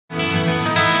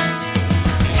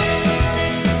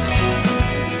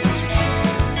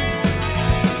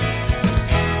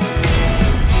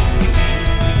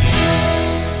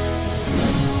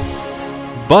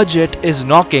budget is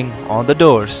knocking on the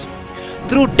doors.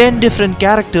 Through 10 different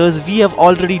characters, we have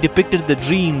already depicted the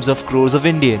dreams of crores of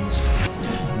Indians.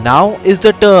 Now is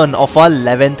the turn of our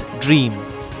 11th dream.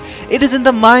 It is in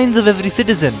the minds of every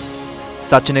citizen.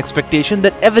 Such an expectation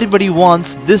that everybody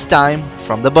wants this time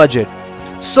from the budget.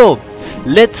 So,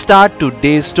 let's start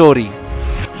today's story.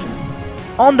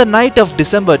 On the night of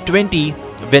December 20,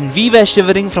 when we were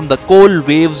shivering from the cold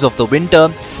waves of the winter,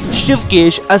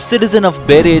 Shivkesh, a citizen of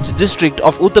Berej district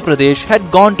of Uttar Pradesh, had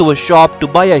gone to a shop to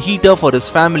buy a heater for his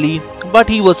family, but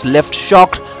he was left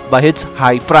shocked by its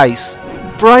high price.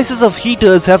 Prices of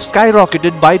heaters have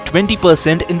skyrocketed by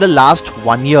 20% in the last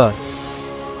 1 year.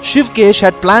 Shivkesh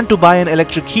had planned to buy an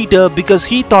electric heater because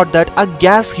he thought that a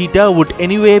gas heater would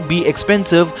anyway be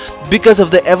expensive because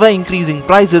of the ever increasing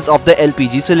prices of the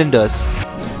LPG cylinders.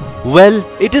 Well,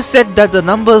 it is said that the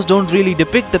numbers don't really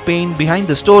depict the pain behind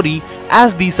the story,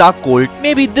 as these are cold.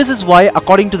 Maybe this is why,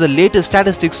 according to the latest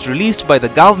statistics released by the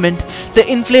government, the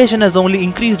inflation has only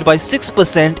increased by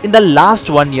 6% in the last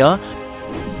 1 year.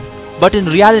 But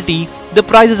in reality, the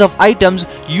prices of items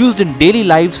used in daily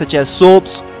life such as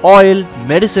soaps, oil,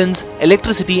 medicines,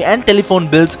 electricity and telephone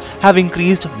bills have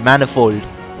increased manifold.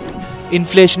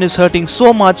 Inflation is hurting so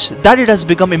much that it has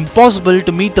become impossible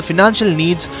to meet the financial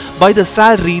needs by the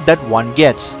salary that one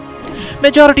gets.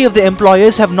 Majority of the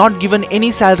employers have not given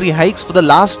any salary hikes for the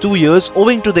last 2 years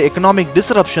owing to the economic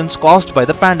disruptions caused by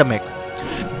the pandemic.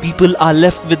 People are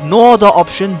left with no other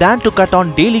option than to cut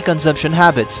on daily consumption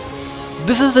habits.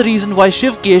 This is the reason why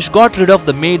Shivkesh got rid of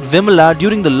the maid Vimala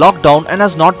during the lockdown and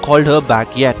has not called her back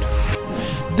yet.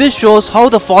 This shows how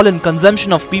the fall in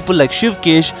consumption of people like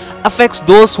Shivkesh affects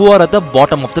those who are at the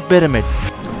bottom of the pyramid.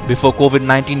 Before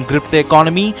COVID-19 gripped the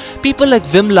economy, people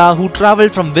like Vimla, who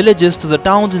travelled from villages to the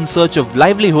towns in search of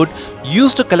livelihood,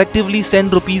 used to collectively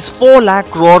send rupees 4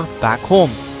 lakh crore back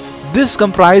home. This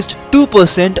comprised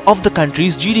 2% of the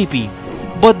country's GDP.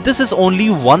 But this is only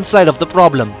one side of the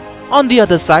problem. On the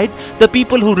other side, the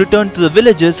people who returned to the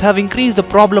villages have increased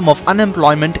the problem of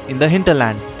unemployment in the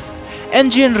hinterland.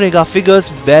 NG and Rega figures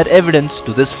bear evidence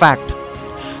to this fact.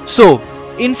 So,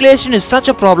 inflation is such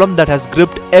a problem that has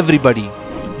gripped everybody.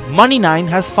 Money 9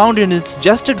 has found in its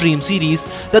Just a Dream series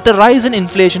that the rise in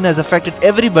inflation has affected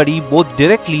everybody both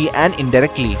directly and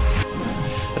indirectly.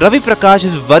 Ravi Prakash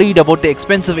is worried about the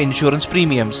expensive insurance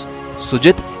premiums.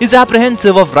 Sujit is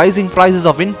apprehensive of rising prices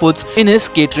of inputs in his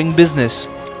catering business,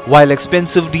 while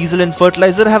expensive diesel and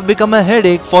fertilizer have become a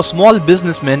headache for small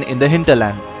businessmen in the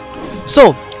hinterland.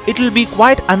 So, it will be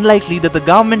quite unlikely that the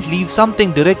government leaves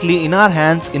something directly in our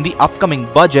hands in the upcoming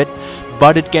budget,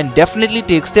 but it can definitely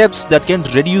take steps that can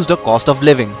reduce the cost of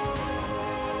living.